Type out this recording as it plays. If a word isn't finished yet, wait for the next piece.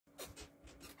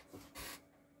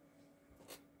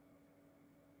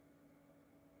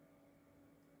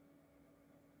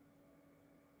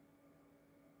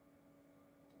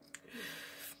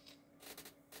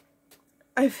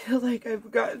I feel like I've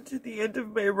gotten to the end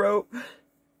of my rope.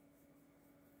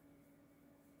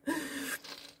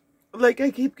 Like I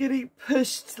keep getting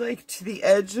pushed like to the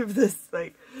edge of this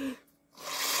like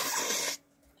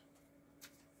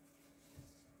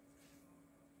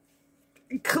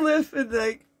cliff, and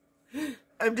like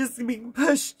I'm just being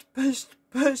pushed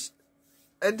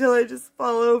until I just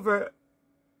fall over.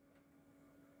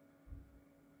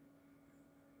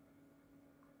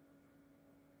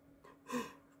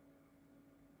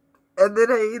 And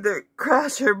then I either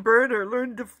crash or burn or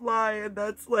learn to fly, and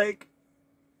that's like,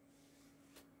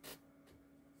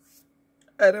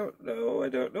 I don't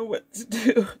know what to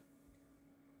do.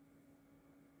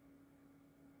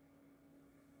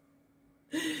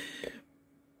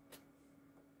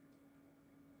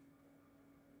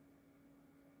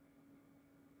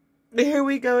 Here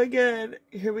we go again.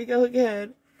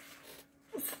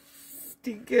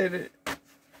 Stinking.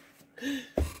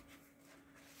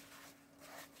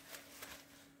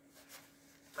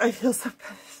 I feel so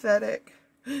pathetic.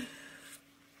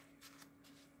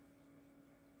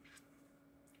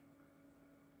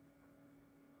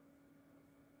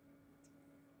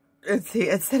 And see,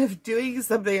 instead of doing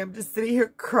something, I'm just sitting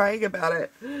here crying about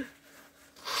it.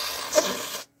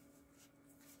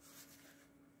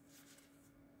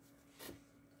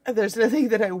 And there's nothing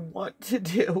that I want to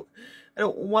do. I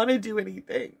don't want to do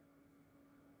anything.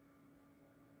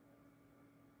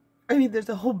 I mean, there's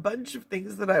a whole bunch of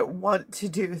things that I want to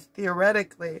do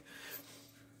theoretically,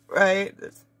 right?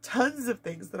 There's tons of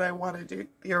things that I want to do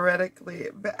theoretically,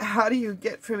 but how do you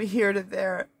get from here to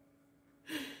there?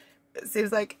 It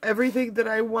seems like everything that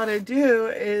I want to do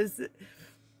is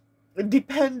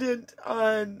dependent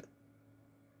on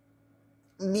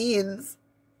means.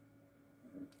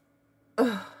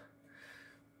 Ugh.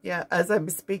 Yeah, as I'm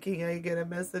speaking, I get a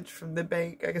message from the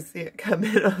bank. I can see it come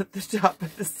in on the top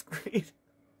of the screen.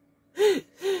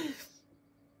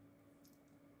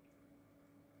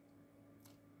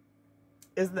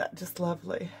 Isn't that just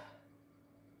lovely?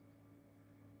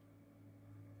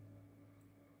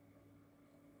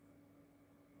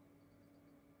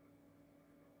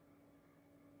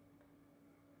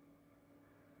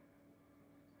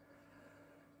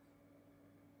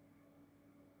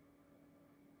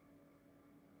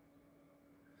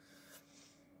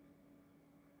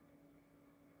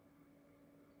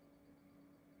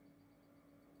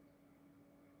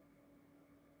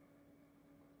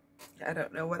 I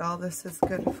don't know what all this is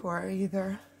good for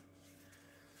either.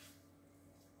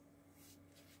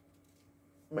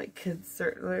 My kids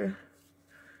certainly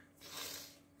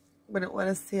wouldn't want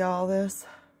to see all this.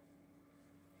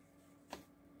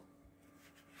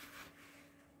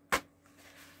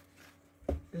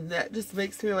 And that just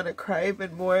makes me want to cry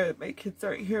even more that my kids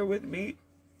aren't here with me.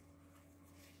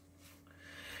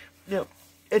 No,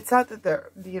 it's not that they're,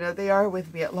 they are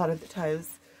with me a lot of the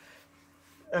times.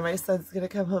 And my son's going to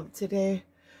come home today.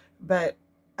 But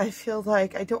I feel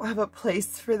like I don't have a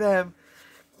place for them.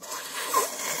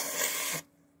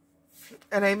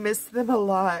 And I miss them a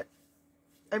lot.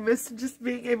 I miss just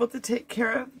being able to take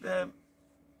care of them.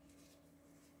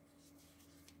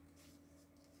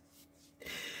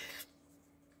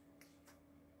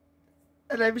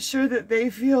 And I'm sure that they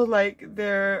feel like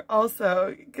they're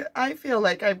also, I feel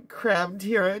like I'm crammed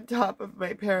here on top of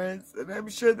my parents, and I'm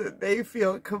sure that they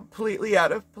feel completely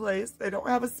out of place. They don't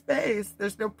have a space.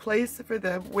 There's no place for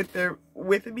them with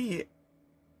me.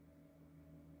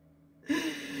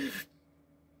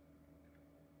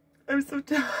 I'm so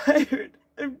tired.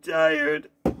 I'm tired.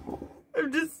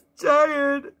 I'm just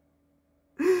tired.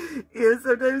 Yeah,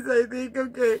 sometimes I think,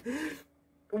 okay,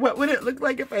 what would it look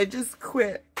like if I just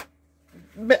quit?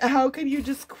 But how can you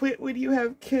just quit when you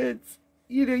have kids?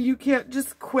 You can't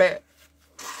just quit.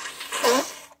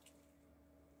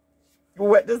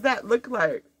 What does that look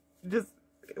like? Just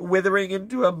withering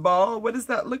into a ball? What does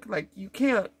that look like? You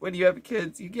can't when you have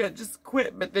kids. You can't just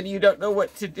quit, but then you don't know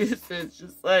what to do. So it's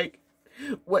just like,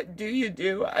 what do you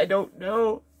do? I don't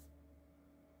know.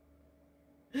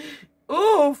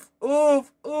 Oof,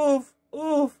 oof, oof,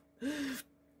 oof.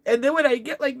 And then when I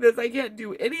get like this, I can't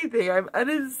do anything. I'm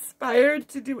uninspired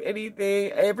to do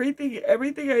anything.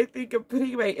 Everything I think of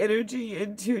putting my energy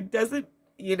into doesn't,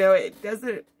 it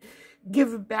doesn't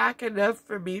give back enough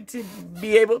for me to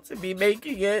be able to be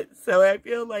making it. So I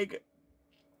feel like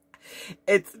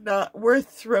it's not worth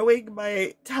throwing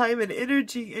my time and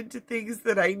energy into things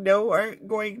that I know aren't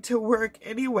going to work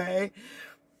anyway.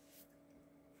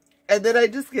 And then I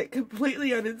just get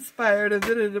completely uninspired, and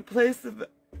then in a place of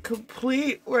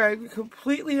where I'm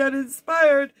completely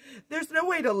uninspired, there's no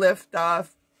way to lift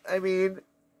off. I mean,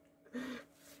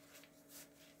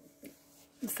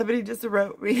 somebody just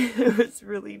wrote me. It was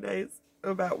really nice.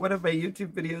 about one of my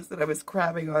YouTube videos that I was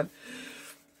crabbing on.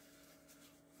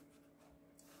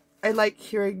 I like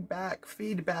hearing back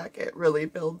feedback. It really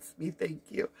builds me. Thank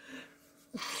you.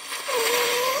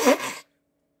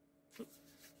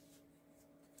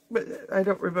 But I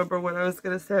don't remember what I was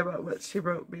going to say about what she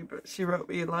wrote me, but she wrote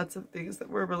me lots of things that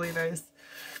were really nice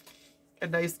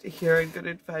and nice to hear and good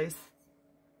advice.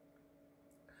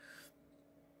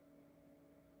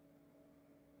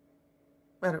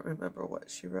 I don't remember what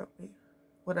she wrote me.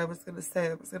 What I was going to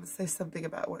say. I was going to say something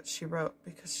about what she wrote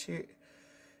because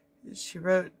she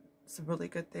wrote some really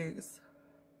good things.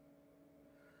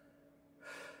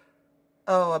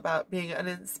 Oh, about being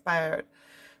uninspired.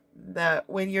 That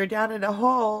when you're down in a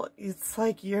hole, it's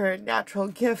like your natural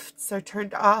gifts are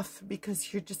turned off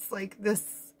because you're just like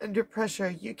this under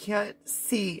pressure. You can't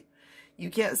see. You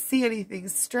can't see anything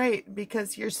straight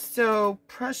because you're so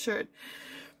pressured.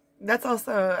 That's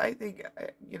also, I think,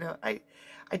 you know, I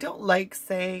don't like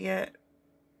saying it,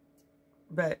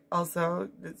 but also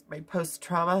it's my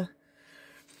post-trauma.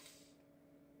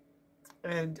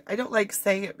 And I don't like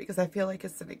saying it because I feel like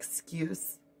it's an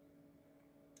excuse.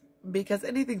 Because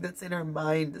anything that's in our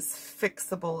mind is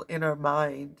fixable in our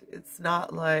mind. It's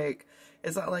not like,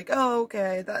 oh,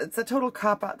 okay, it's a total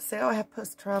cop-out to say, oh, I have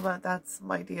post-trauma, that's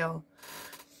my deal.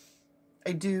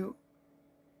 I do.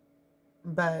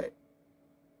 But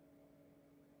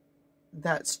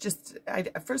that's just,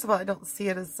 first of all, I don't see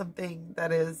it as something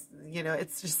that is, you know,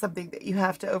 it's just something that you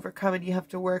have to overcome and you have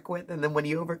to work with. And then when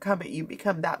you overcome it, you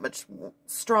become that much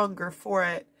stronger for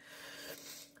it.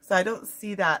 So I don't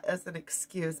see that as an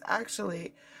excuse.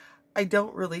 Actually, I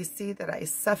don't really see that I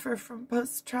suffer from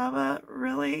post-trauma,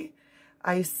 really.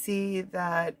 I see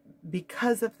that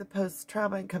because of the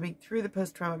post-trauma and coming through the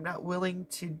post-trauma, I'm not willing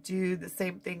to do the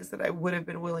same things that I would have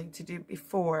been willing to do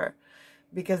before.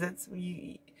 Because it's,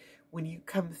 when you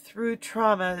come through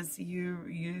traumas,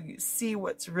 you see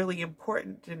what's really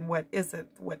important and what isn't.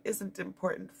 What isn't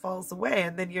important falls away.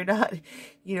 And then you're not,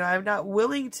 you know, I'm not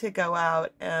willing to go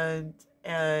out and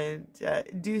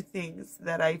do things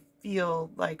that I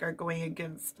feel like are going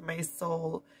against my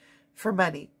soul for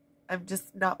money. I'm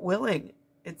just not willing.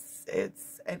 And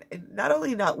not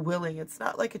only not willing, it's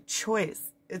not like a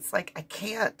choice. It's like, I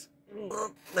can't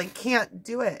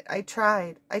do it. I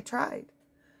tried. I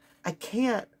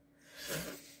can't.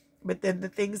 But then the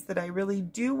things that I really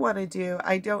do want to do,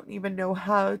 I don't even know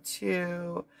how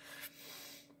to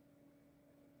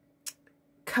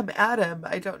come at them.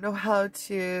 I don't know how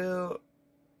to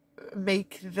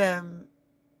make them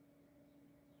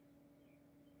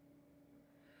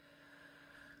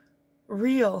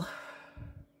real.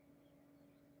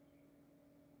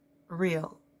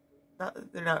 Not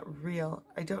that they're not real.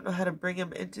 I don't know how to bring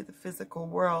them into the physical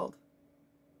world.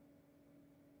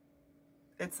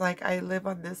 It's like I live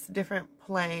on this different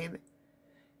plane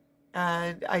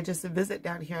and I just visit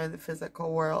down here in the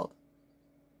physical world.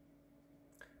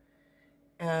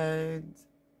 And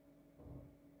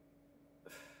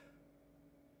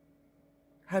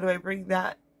how do I bring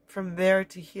that from there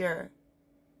to here?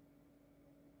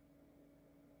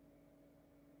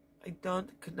 I don't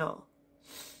know.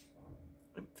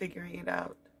 I'm figuring it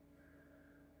out.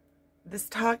 This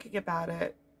talking about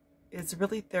it is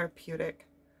really therapeutic.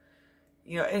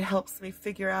 You know, it helps me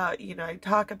figure out, you know, I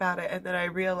talk about it and then I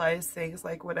realize things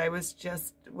like what I was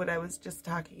just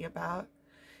talking about.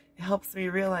 It helps me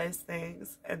realize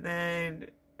things and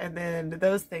then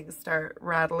those things start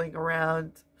rattling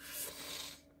around.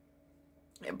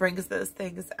 It brings those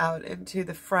things out into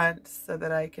the front so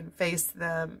that I can face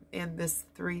them in this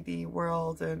 3D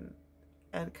world and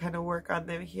kind of work on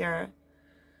them here.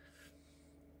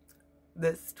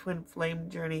 This twin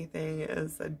flame journey thing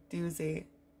is a doozy.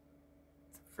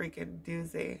 It's a freaking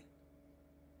doozy.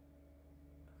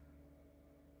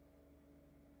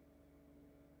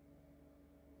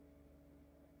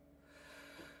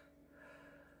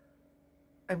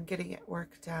 I'm getting it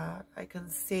worked out. I can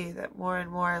see that more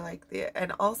and more, like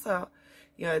and also,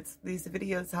 you know, these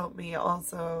videos help me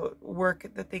also work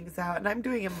the things out, and I'm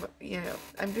doing them, you know,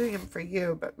 I'm doing them for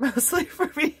you, but mostly for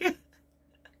me.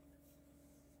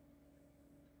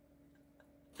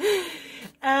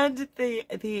 And the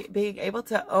being able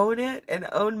to own it and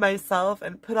own myself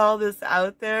and put all this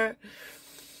out there,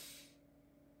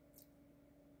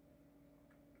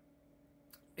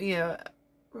 you know,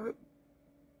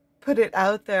 put it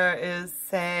out there is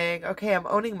saying, okay, I'm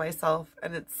owning myself,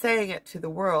 and it's saying it to the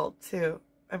world too.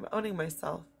 I'm owning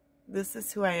myself. This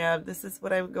is who I am. This is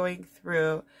what I'm going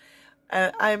through.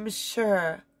 And I'm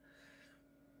sure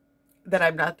that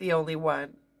I'm not the only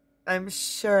one. I'm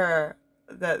sure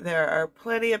that there are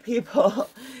plenty of people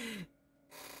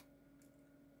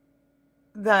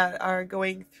that are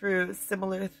going through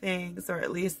similar things, or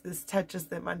at least this touches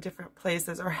them on different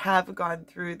places, or have gone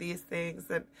through these things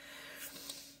and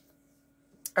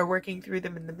are working through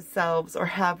them in themselves, or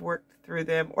have worked through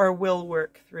them, or will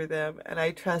work through them. And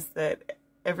I trust that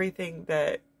everything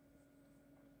that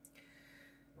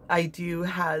I do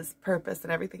has purpose,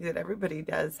 and everything that everybody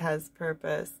does has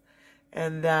purpose.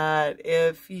 And that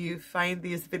if you find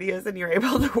these videos and you're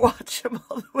able to watch them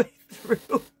all the way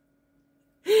through,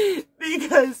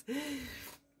 because,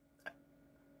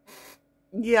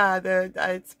 yeah,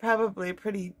 it's probably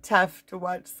pretty tough to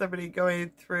watch somebody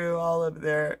going through all of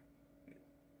their,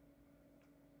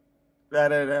 I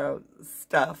don't know,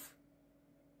 stuff.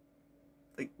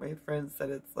 Like my friend said,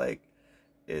 it's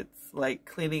like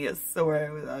cleaning a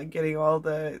sore without getting all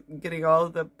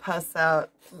the pus out.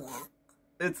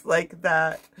 It's like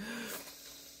that.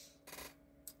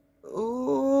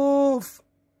 Oof.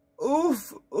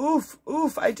 Oof. Oof.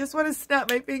 Oof. I just want to snap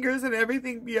my fingers and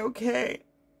everything be okay.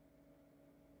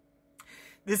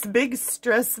 This big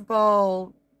stress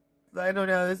ball, I don't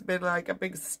know, it's been like a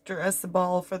big stress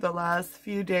ball for the last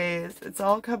few days. It's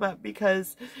all come up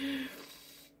because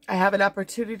I have an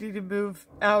opportunity to move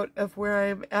out of where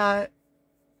I'm at,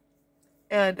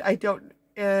 and I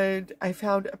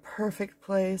found a perfect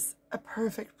place.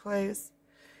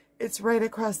 It's right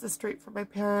across the street from my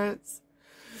parents.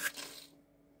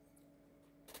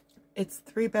 It's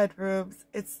 3 bedrooms.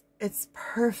 It's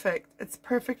perfect. It's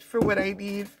perfect for what I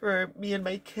need for me and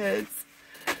my kids.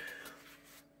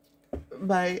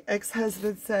 My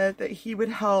ex-husband said that he would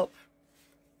help.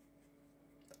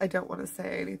 I don't want to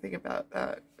say anything about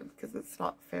that because it's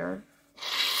not fair.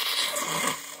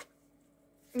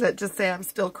 Let's just say I'm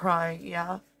still crying,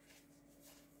 yeah.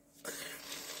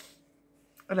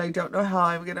 And I don't know how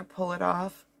I'm going to pull it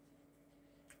off.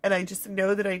 And I just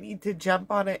know that I need to jump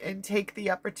on it and take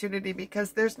the opportunity,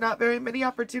 because there's not very many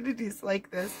opportunities like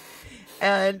this.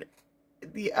 And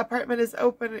the apartment is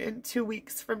open in 2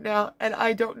 weeks from now, and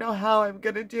I don't know how I'm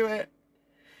going to do it.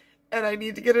 And I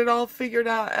need to get it all figured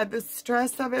out. And the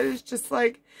stress of it is just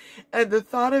like, and the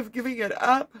thought of giving it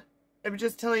up, I'm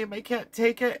just telling him I can't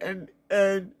take it,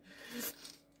 and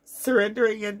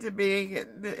surrendering into being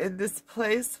in this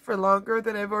place for longer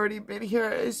than I've already been here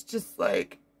is just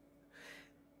like,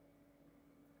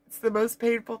 it's the most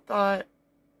painful thought.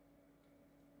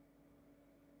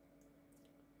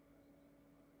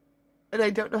 And I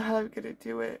don't know how I'm going to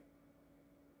do it.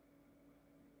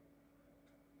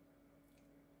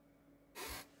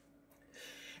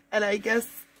 And I guess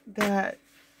that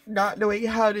not knowing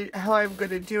how I'm going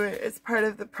to do it is part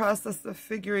of the process of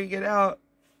figuring it out.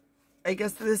 I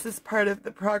guess this is part of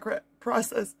the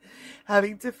process,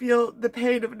 having to feel the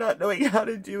pain of not knowing how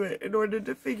to do it in order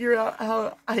to figure out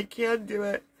how I can do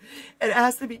it. And it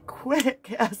has to be quick.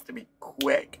 It has to be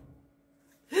quick.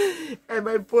 And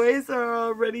my boys are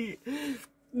already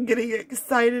getting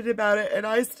excited about it, and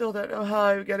I still don't know how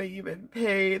I'm going to even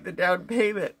pay the down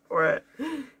payment for it.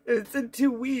 It's in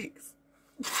 2 weeks.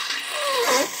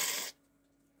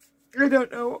 I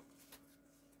don't know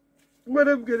what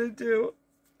I'm going to do.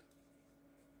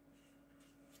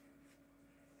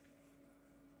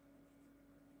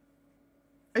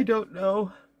 I don't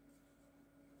know.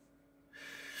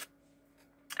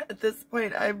 At this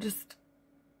point, I'm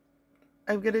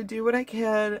going to do what I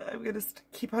can. I'm going to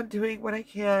keep on doing what I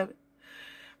can.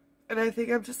 And I think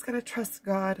I'm just going to trust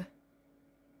God.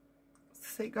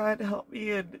 Say, God, help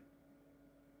me, and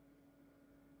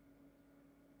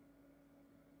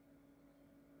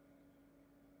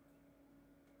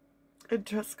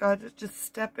trust God to just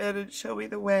step in and show me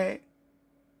the way.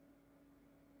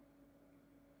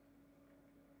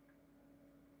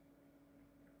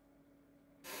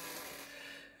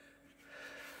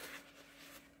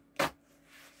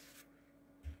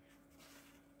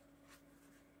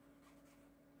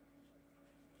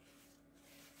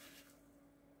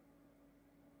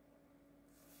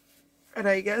 And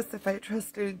I guess if I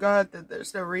trust in God, then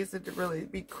there's no reason to really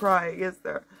be crying, is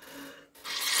there?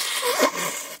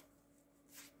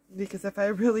 Because if I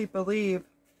really believe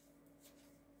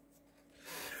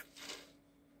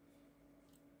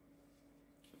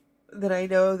that, I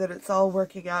know that it's all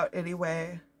working out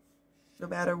anyway, no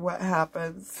matter what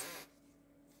happens.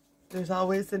 There's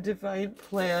always a divine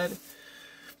plan.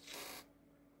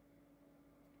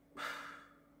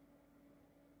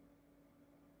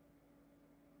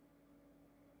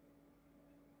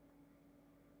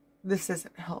 This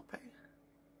isn't helping.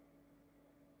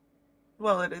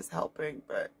 Well, it is helping,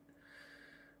 but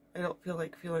I don't feel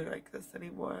like feeling like this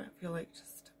anymore. I feel like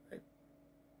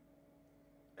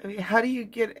I mean, how do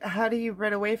you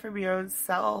run away from your own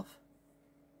self?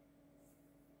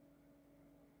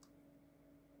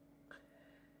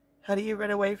 How do you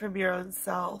run away from your own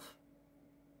self?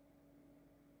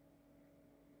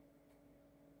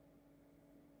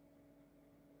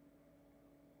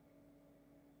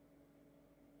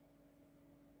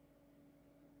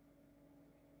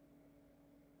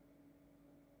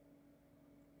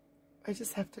 I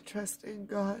just have to trust in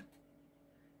God.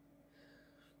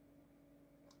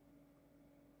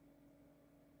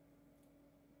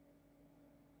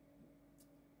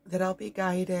 That I'll be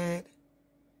guided.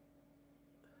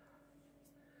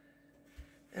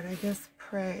 And I guess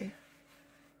pray.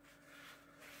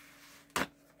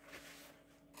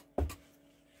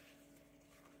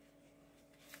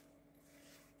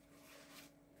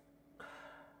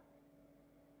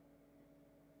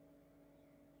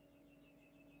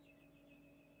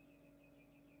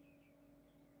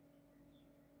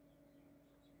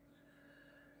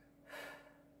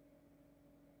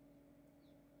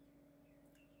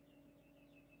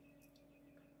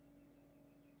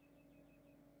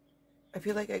 I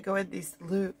feel like I go in these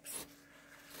loops.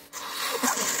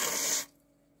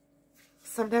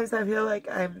 Sometimes I feel like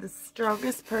I'm the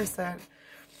strongest person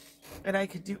and I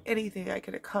can do anything. I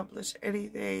can accomplish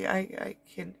anything. I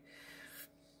can.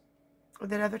 And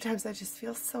then other times I just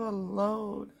feel so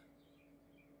alone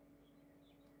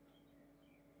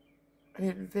and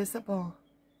invisible.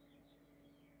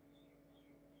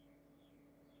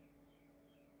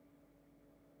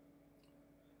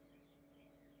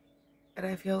 And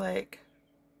I feel like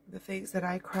the things that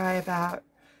I cry about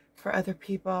for other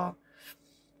people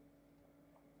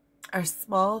are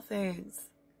small things.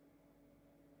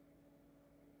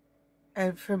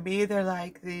 And for me, they're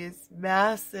like these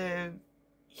massive,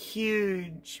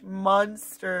 huge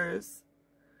monsters.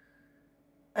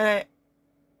 And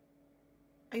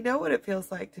I know what it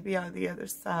feels like to be on the other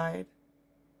side.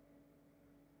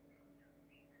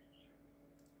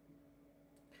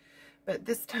 But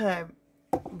this time,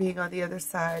 being on the other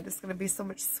side is going to be so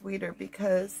much sweeter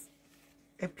because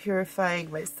I'm purifying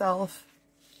myself.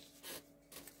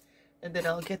 And then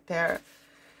I'll get there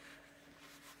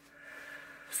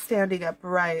standing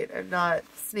upright and not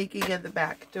sneaking in the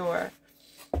back door.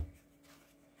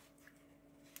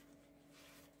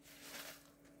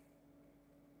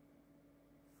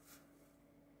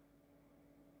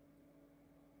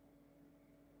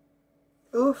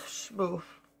 Oof, schmoof.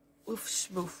 Oof,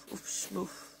 schmoof. Oof,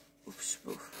 schmoof. Oof,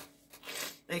 schmoof.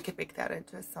 I could make that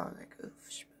into a song, like oof,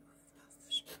 schmoof, oof,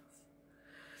 schmoof.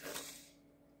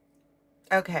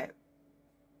 Okay.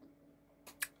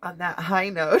 On that high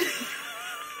note,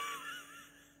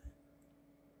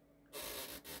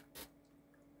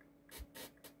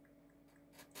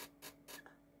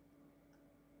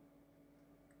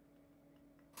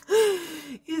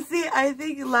 you see, I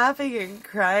think laughing and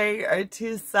crying are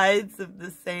two sides of the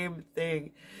same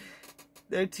thing.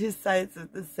 They're two sides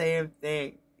of the same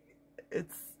thing.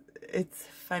 It's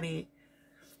funny.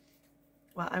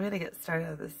 Well, I'm going to get started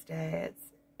on this day. It's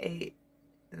 8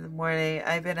 in the morning.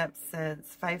 I've been up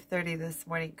since 5:30 this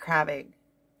morning crabbing.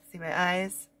 See my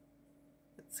eyes?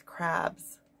 It's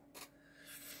crabs.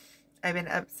 I've been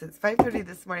up since 5:30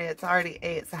 this morning. It's already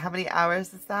 8. So how many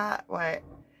hours is that? What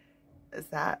is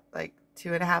that? Like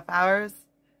 2.5 hours?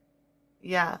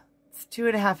 Yeah, it's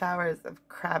 2.5 hours of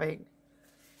crabbing.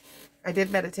 I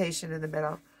did meditation in the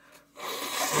middle.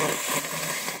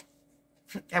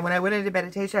 And when I went into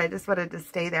meditation, I just wanted to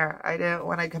stay there. I didn't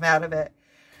want to come out of it.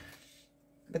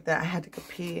 But then I had to go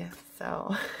pee,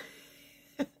 so.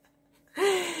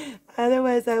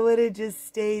 Otherwise, I would have just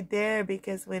stayed there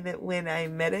because when I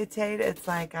meditate, it's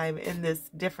like I'm in this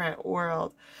different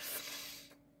world.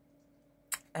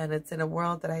 And it's in a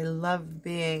world that I love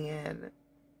being in.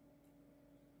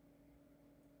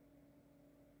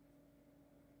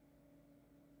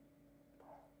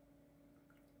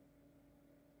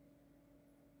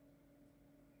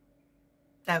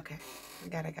 Okay, I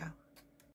gotta go.